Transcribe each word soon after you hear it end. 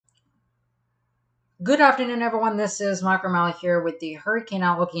Good afternoon, everyone. This is Mike O'Malley here with the Hurricane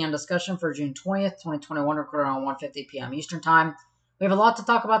Outlook and discussion for June 20th, 2021, recorded on 1:50 p.m. Eastern Time. We have a lot to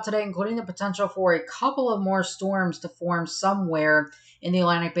talk about today, including the potential for a couple of more storms to form somewhere in the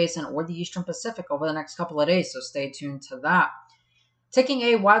Atlantic Basin or the Eastern Pacific over the next couple of days, so stay tuned to that. Taking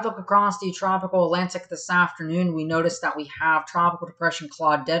a wide look across the tropical Atlantic this afternoon, we notice that we have Tropical Depression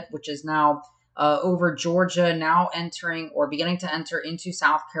Claudette, which is now over Georgia, now entering or beginning to enter into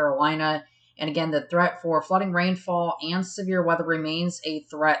South Carolina. And again, the threat for flooding, rainfall, and severe weather remains a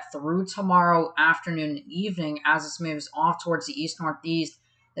threat through tomorrow afternoon and evening as this moves off towards the east-northeast.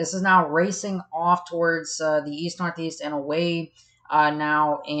 This is now racing off towards the east-northeast and away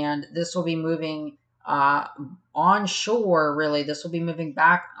now, and this will be moving onshore, really. This will be moving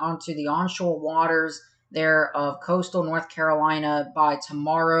back onto the onshore waters there of coastal North Carolina by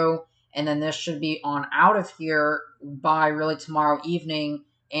tomorrow, and then this should be on out of here by really tomorrow evening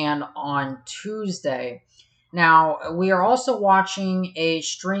and on Tuesday. Now, we are also watching a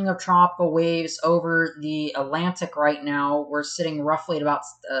string of tropical waves over the Atlantic right now. We're sitting roughly at about,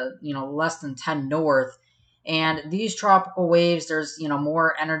 less than 10 north. And these tropical waves, there's,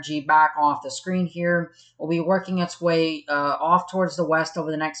 more energy back off the screen here, will be working its way off towards the west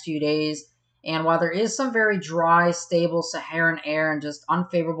over the next few days. And while there is some very dry, stable Saharan air and just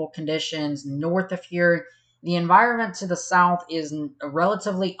unfavorable conditions north of here, the environment to the south is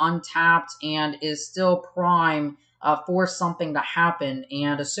relatively untapped and is still prime for something to happen.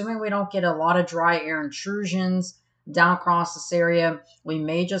 And assuming we don't get a lot of dry air intrusions down across this area, we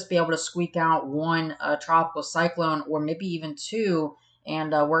may just be able to squeak out one tropical cyclone or maybe even two,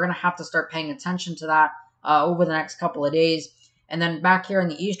 and we're going to have to start paying attention to that over the next couple of days. And then back here in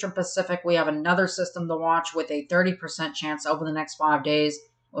the Eastern Pacific, we have another system to watch with a 30% chance over the next 5 days.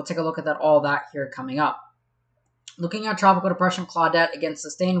 We'll take a look at all that here coming up. Looking at Tropical Depression Claudette, again,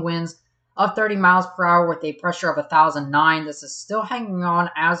 sustained winds of 30 miles per hour with a pressure of 1,009. This is still hanging on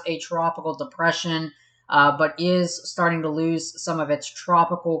as a tropical depression, but is starting to lose some of its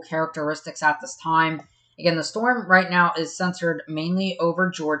tropical characteristics at this time. Again, the storm right now is centered mainly over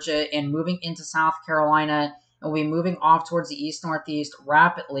Georgia and moving into South Carolina, and will be moving off towards the east-northeast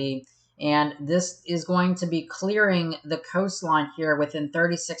rapidly. And this is going to be clearing the coastline here within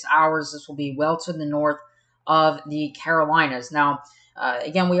 36 hours. This will be well to the north of the Carolinas. Now,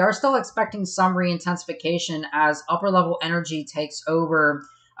 again, we are still expecting some re-intensification as upper-level energy takes over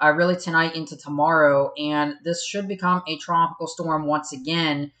really tonight into tomorrow, and this should become a tropical storm once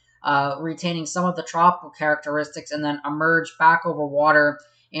again, retaining some of the tropical characteristics and then emerge back over water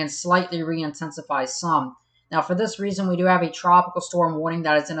and slightly re-intensify some. Now, for this reason, we do have a tropical storm warning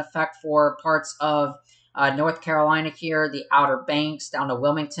that is in effect for parts of North Carolina here, the Outer Banks down to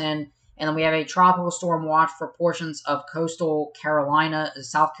Wilmington. And then we have a tropical storm watch for portions of coastal Carolina,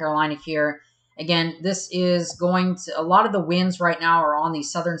 South Carolina here. Again, this is going to, a lot of the winds right now are on the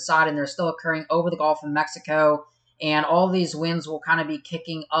southern side and they're still occurring over the Gulf of Mexico. And all these winds will kind of be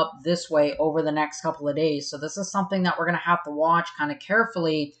kicking up this way over the next couple of days. So this is something that we're going to have to watch kind of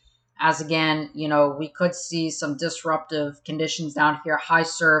carefully as, again, we could see some disruptive conditions down here, high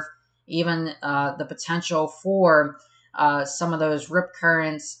surf, even the potential for some of those rip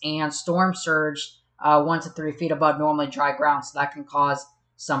currents and storm surge 1 to 3 feet above normally dry ground. So that can cause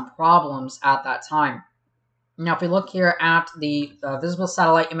some problems at that time. Now, if we look here at the visible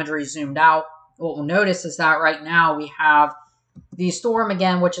satellite imagery zoomed out, what we'll notice is that right now we have the storm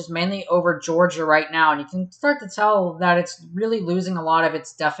again, which is mainly over Georgia right now. And you can start to tell that it's really losing a lot of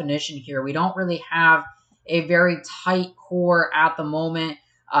its definition here. We don't really have a very tight core at the moment.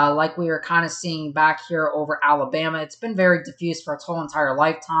 Like we were kind of seeing back here over Alabama. It's been very diffuse for its whole entire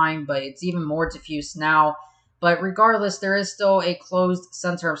lifetime, but it's even more diffuse now. But regardless, there is still a closed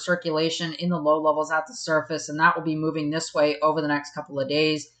center of circulation in the low levels at the surface, and that will be moving this way over the next couple of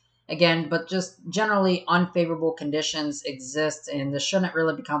days. Again, but just generally unfavorable conditions exist, and this shouldn't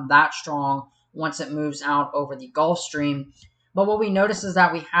really become that strong once it moves out over the Gulf Stream. But what we notice is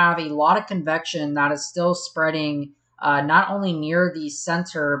that we have a lot of convection that is still spreading not only near the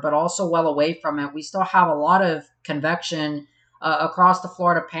center, but also well away from it. We still have a lot of convection across the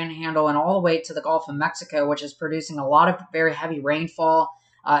Florida Panhandle and all the way to the Gulf of Mexico, which is producing a lot of very heavy rainfall,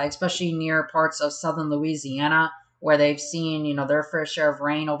 especially near parts of southern Louisiana, where they've seen, their fair share of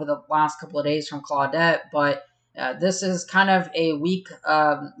rain over the last couple of days from Claudette. But this is kind of a weak,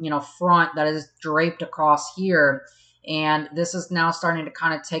 front that is draped across here. And this is now starting to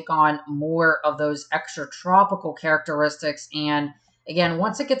kind of take on more of those extra tropical characteristics. And again,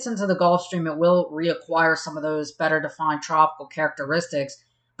 once it gets into the Gulf Stream, it will reacquire some of those better defined tropical characteristics.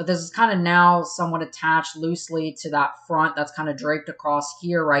 But this is kind of now somewhat attached loosely to that front that's kind of draped across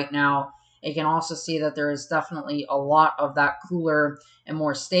here right now. you can also see that there is definitely a lot of that cooler and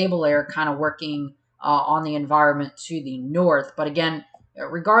more stable air kind of working on the environment to the north. But again,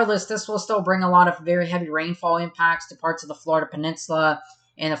 regardless, this will still bring a lot of very heavy rainfall impacts to parts of the Florida Peninsula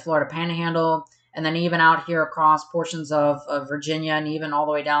and the Florida Panhandle, and then even out here across portions of Virginia and even all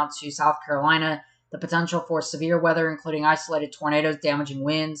the way down to South Carolina. The potential for severe weather, including isolated tornadoes, damaging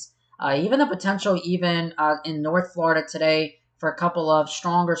winds, even the potential even in North Florida today for a couple of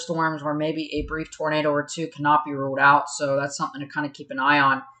stronger storms where maybe a brief tornado or two cannot be ruled out. So that's something to kind of keep an eye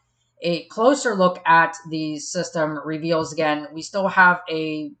on. A closer look at the system reveals, again, we still have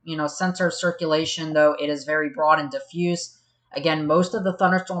a center of circulation, though it is very broad and diffuse. Again, most of the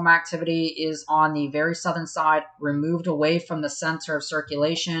thunderstorm activity is on the very southern side, removed away from the center of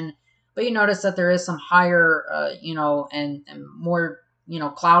circulation. But you notice that there is some higher, and more,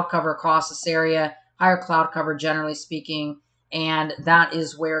 cloud cover across this area, higher cloud cover generally speaking. And that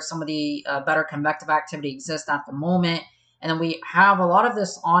is where some of the better convective activity exists at the moment. And then we have a lot of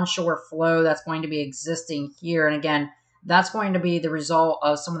this onshore flow that's going to be existing here. And again, that's going to be the result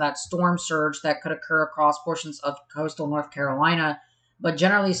of some of that storm surge that could occur across portions of coastal North Carolina. But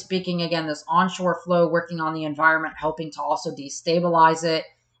generally speaking, again, this onshore flow working on the environment, helping to also destabilize it.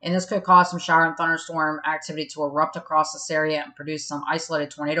 And this could cause some shower and thunderstorm activity to erupt across this area and produce some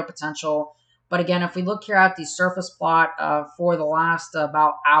isolated tornado potential. But again, if we look here at the surface plot for the last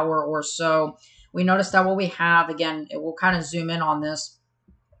about hour or so, we notice that what we have, again, we'll kind of zoom in on this,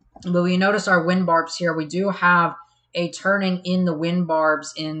 but we notice our wind barbs here. We do have a turning in the wind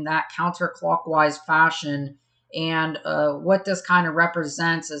barbs in that counterclockwise fashion. And what this kind of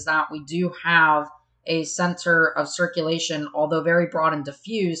represents is that we do have a center of circulation, although very broad and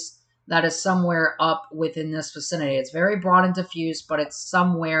diffuse, that is somewhere up within this vicinity. It's very broad and diffuse, but it's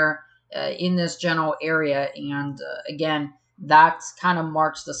somewhere in this general area. And again, that kind of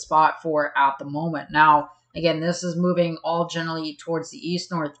marks the spot for it at the moment. Now, again, this is moving all generally towards the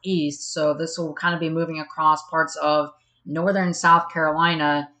east-northeast, so this will kind of be moving across parts of northern South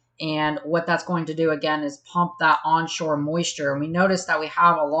Carolina, and what that's going to do, again, is pump that onshore moisture. And we notice that we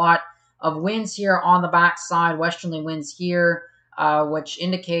have a lot of winds here on the backside, westerly winds here, which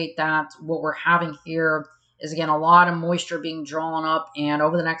indicate that what we're having here is, again, a lot of moisture being drawn up, and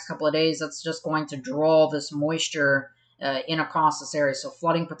over the next couple of days, that's just going to draw this moisture in across this area. So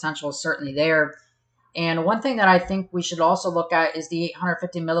flooding potential is certainly there. And one thing that I think we should also look at is the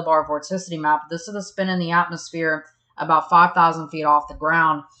 850 millibar vorticity map. This is the spin in the atmosphere about 5,000 feet off the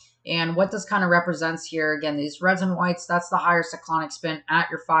ground. And what this kind of represents here, again, these reds and whites, that's the higher cyclonic spin at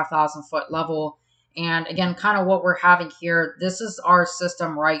your 5,000 foot level. And again, kind of what we're having here, this is our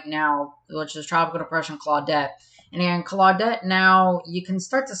system right now, which is Tropical Depression Claudette. And in Claudette now, you can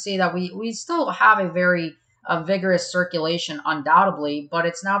start to see that we still have a very vigorous circulation, undoubtedly, but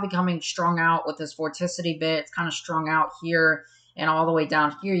it's now becoming strung out with this vorticity bit. It's kind of strung out here and all the way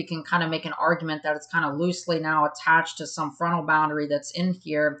down here. You can kind of make an argument that it's kind of loosely now attached to some frontal boundary that's in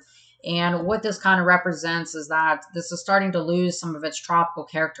here. And what this kind of represents is that this is starting to lose some of its tropical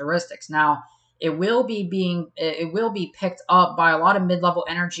characteristics. Now, it will be picked up by a lot of mid-level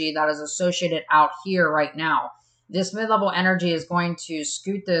energy that is associated out here right now. This mid-level energy is going to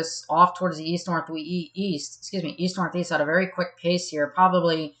scoot this off towards the east-northeast at a very quick pace here,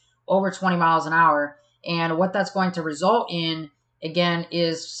 probably over 20 miles an hour. And what that's going to result in, again,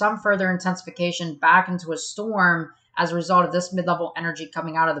 is some further intensification back into a storm as a result of this mid-level energy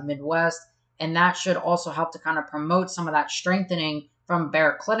coming out of the Midwest. And that should also help to kind of promote some of that strengthening from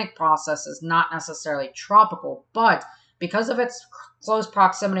baroclinic processes, not necessarily tropical, but because of its close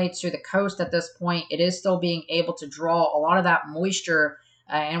proximity to the coast at this point, it is still being able to draw a lot of that moisture,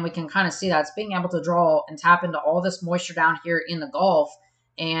 and we can kind of see that it's being able to draw and tap into all this moisture down here in the Gulf,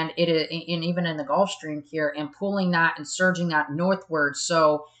 and even in the Gulf Stream here, and pulling that and surging that northward.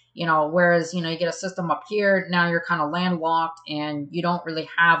 So, whereas, you get a system up here, now you're kind of landlocked, and you don't really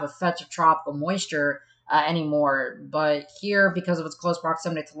have a fetch of tropical moisture anymore. But here, because of its close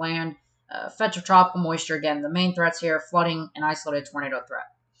proximity to land, fetch of tropical moisture, again, the main threats here, flooding and isolated tornado threat.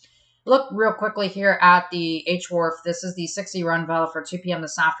 Look real quickly here at the H-Wharf. This is the 60 run value for 2 p.m.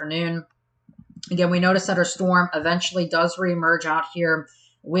 this afternoon. Again, we notice that our storm eventually does reemerge out here.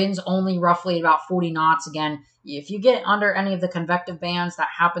 Winds only roughly about 40 knots. Again, if you get under any of the convective bands that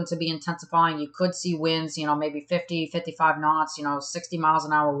happen to be intensifying, you could see winds, maybe 50, 55 knots, 60 miles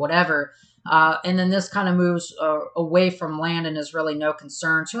an hour, whatever. And then this kind of moves away from land and is really no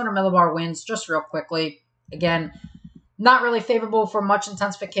concern. 200 millibar winds, just real quickly. Again, not really favorable for much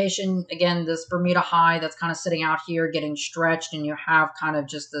intensification. Again, this Bermuda high that's kind of sitting out here getting stretched, and you have kind of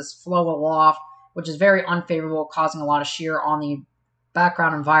just this flow aloft, which is very unfavorable, causing a lot of shear on the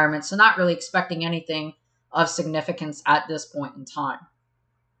background environment. So not really expecting anything of significance at this point in time.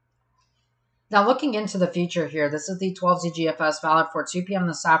 Now, looking into the future here, this is the 12Z GFS valid for 2 p.m.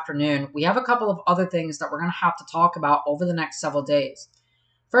 this afternoon. We have a couple of other things that we're going to have to talk about over the next several days.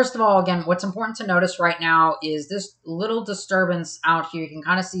 First of all, again, what's important to notice right now is this little disturbance out here. You can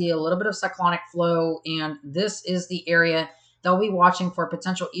kind of see a little bit of cyclonic flow, and this is the area they'll be watching for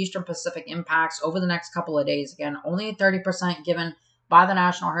potential Eastern Pacific impacts over the next couple of days. Again, only 30% given by the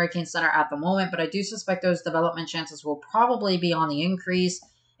National Hurricane Center at the moment, but I do suspect those development chances will probably be on the increase.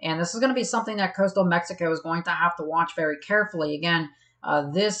 And this is going to be something that coastal Mexico is going to have to watch very carefully. Again,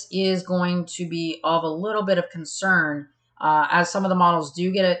 this is going to be of a little bit of concern as some of the models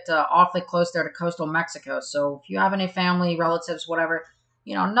do get it awfully close there to coastal Mexico. So if you have any family, relatives, whatever,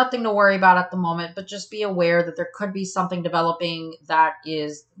 nothing to worry about at the moment, but just be aware that there could be something developing that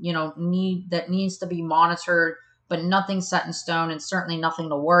is, needs to be monitored, but nothing set in stone and certainly nothing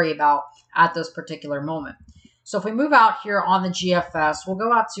to worry about at this particular moment. So if we move out here on the GFS, we'll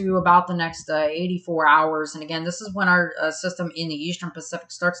go out to about the next 84 hours. And again, this is when our system in the Eastern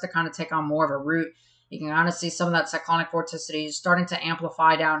Pacific starts to kind of take on more of a route. You can kind of see some of that cyclonic vorticity starting to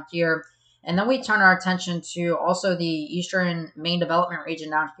amplify down here. And then we turn our attention to also the eastern main development region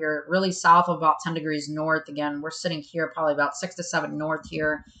down here, really south of about 10 degrees north. Again, we're sitting here probably about 6 to 7 north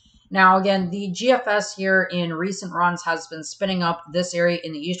here. Now, again, the GFS here in recent runs has been spinning up this area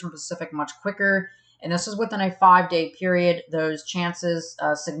in the Eastern Pacific much quicker. And this is within a 5-day period. Those chances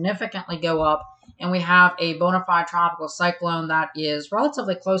significantly go up. And we have a bona fide tropical cyclone that is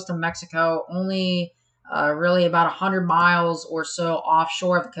relatively close to Mexico, only really about 100 miles or so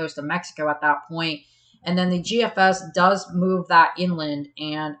offshore of the coast of Mexico at that point. And then the GFS does move that inland.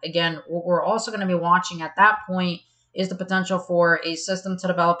 And again, what we're also going to be watching at that point is the potential for a system to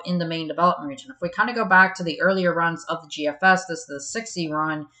develop in the main development region. If we kind of go back to the earlier runs of the GFS, this is the 6Z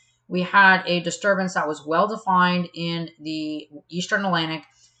run, we had a disturbance that was well-defined in the Eastern Atlantic,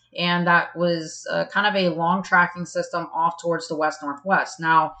 and that was kind of a long tracking system off towards the west-northwest.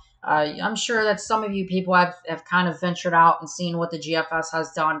 Now, I'm sure that some of you people have kind of ventured out and seen what the GFS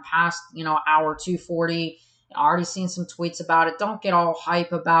has done past, hour 240. Already seen some tweets about it. Don't get all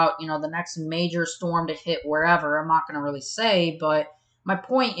hype about, the next major storm to hit wherever. I'm not going to really say, but my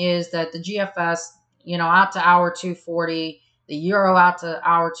point is that the GFS, out to hour 240, the Euro out to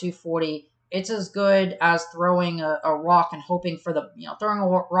hour 240, it's as good as throwing a rock and hoping for throwing a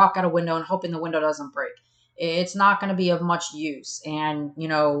rock out a window and hoping the window doesn't break. It's not going to be of much use. And,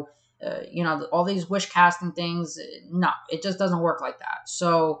 all these wish casting things, no, it just doesn't work like that.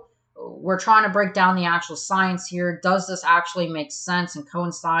 So we're trying to break down the actual science here. Does this actually make sense and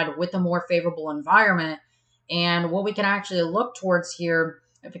coincide with a more favorable environment? And what we can actually look towards here,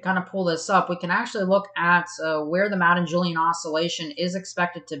 if you kind of pull this up, we can actually look at where the Madden-Julian oscillation is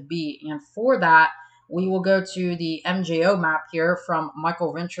expected to be. And for that, we will go to the MJO map here from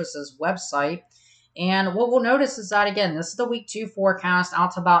Michael Ventress's website. And what we'll notice is that, again, this is the week 2 forecast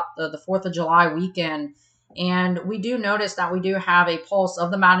out to about the 4th of July weekend. And we do notice that we do have a pulse of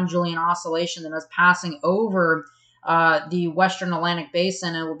the Madden-Julian oscillation that is passing over the Western Atlantic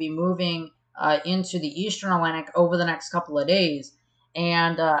basin and will be moving into the Eastern Atlantic over the next couple of days.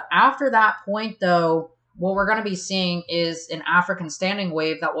 And after that point, though, what we're going to be seeing is an African standing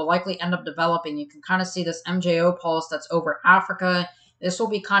wave that will likely end up developing. You can kind of see this MJO pulse that's over Africa. This will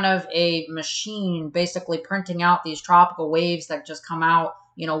be kind of a machine basically printing out these tropical waves that just come out,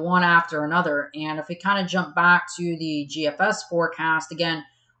 one after another. And if we kind of jump back to the GFS forecast, again,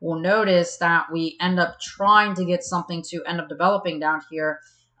 we'll notice that we end up trying to get something to end up developing down here.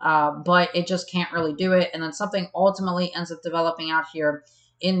 But it just can't really do it. And then something ultimately ends up developing out here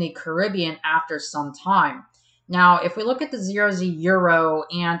in the Caribbean after some time. Now, if we look at the 0Z Euro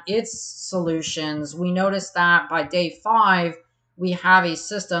and its solutions, we notice that by day 5, we have a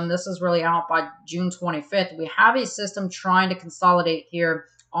system. This is really out by June 25th. We have a system trying to consolidate here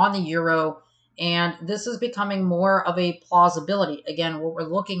on the Euro. And this is becoming more of a plausibility. Again, what we're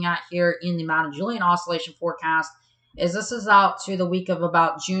looking at here in the Madden-Julian oscillation forecast is this is out to the week of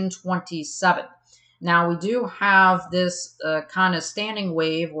about June 27th. Now, we do have this kind of standing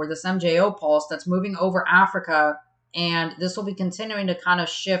wave or this MJO pulse that's moving over Africa, and this will be continuing to kind of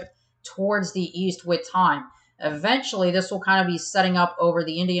shift towards the east with time. Eventually, this will kind of be setting up over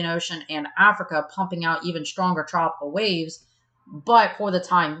the Indian Ocean and Africa, pumping out even stronger tropical waves. But for the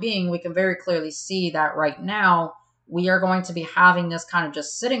time being, we can very clearly see that right now, we are going to be having this kind of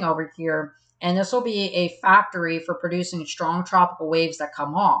just sitting over here. And this will be a factory for producing strong tropical waves that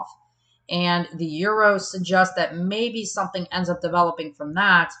come off. And the Euro suggests that maybe something ends up developing from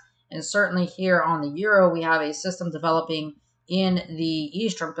that. And certainly here on the Euro, we have a system developing in the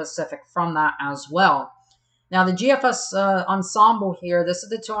Eastern Pacific from that as well. Now, the GFS ensemble here, this is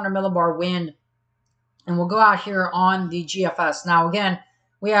the 200 millibar wind, and we'll go out here on the GFS. Now, again,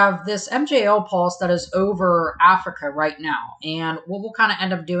 we have this MJO pulse that is over Africa right now, and what we'll kind of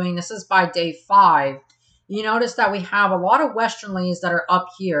end up doing, this is by day 5. You notice that we have a lot of westerlies that are up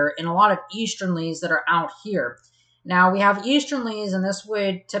here and a lot of easterlies that are out here. Now, we have easterlies, and this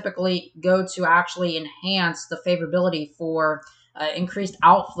would typically go to actually enhance the favorability for increased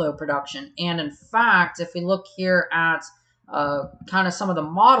outflow production. And in fact, if we look here at kind of some of the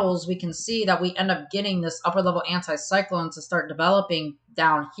models, we can see that we end up getting this upper level anticyclone to start developing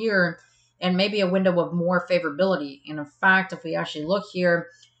down here, and maybe a window of more favorability. And in fact, if we actually look here,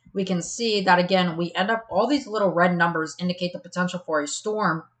 we can see that again, we end up, all these little red numbers indicate the potential for a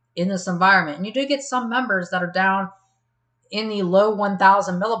storm in this environment. And you do get some members that are down in the low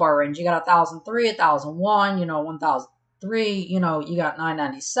 1,000 millibar range. You got 1,003, 1,001, 1,003, you got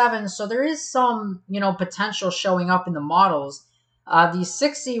 997. So there is some, potential showing up in the models. The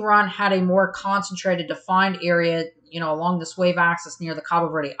 6Z run had a more concentrated, defined area, along this wave axis near the Cabo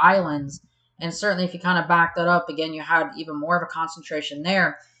Verde Islands. And certainly if you kind of back that up, again, you had even more of a concentration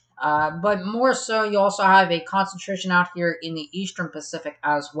there. But more so, you also have a concentration out here in the Eastern Pacific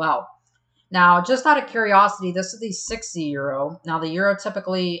as well. Now, just out of curiosity, this is the 6Z Euro. Now, the Euro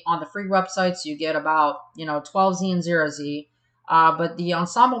typically on the free websites, you get about, 12Z and 0Z. But the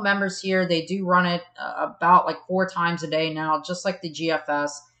ensemble members here, they do run it about like 4 times a day now, just like the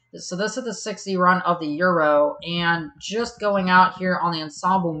GFS. So this is the 6Z run of the Euro. And just going out here on the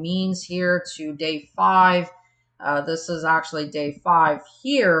ensemble means here to day 5. This is actually day 5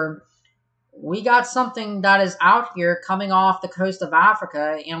 here. We got something that is out here coming off the coast of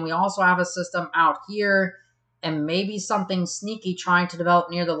Africa, and we also have a system out here, and maybe something sneaky trying to develop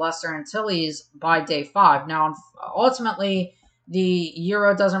near the Lesser Antilles by day 5. Now, ultimately, the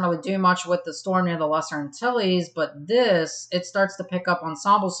Euro doesn't really do much with the storm near the Lesser Antilles, but this, it starts to pick up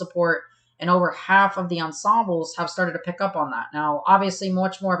ensemble support, and over half of the ensembles have started to pick up on that. Now, obviously,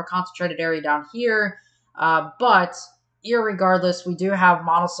 much more of a concentrated area down here, but irregardless, we do have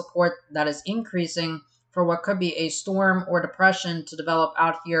model support that is increasing for what could be a storm or depression to develop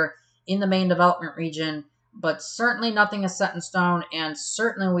out here in the main development region. But certainly nothing is set in stone, and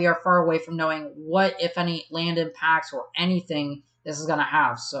certainly we are far away from knowing what, if any, land impacts or anything this is going to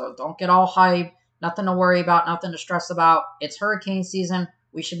have. So don't get all hyped. Nothing to worry about, nothing to stress about. It's hurricane season.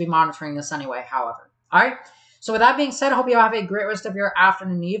 We should be monitoring this anyway, however. All right. So with that being said, I hope you all have a great rest of your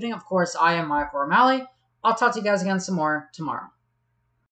afternoon and evening. Of course, I am Michael O'Malley. I'll talk to you guys again some more tomorrow.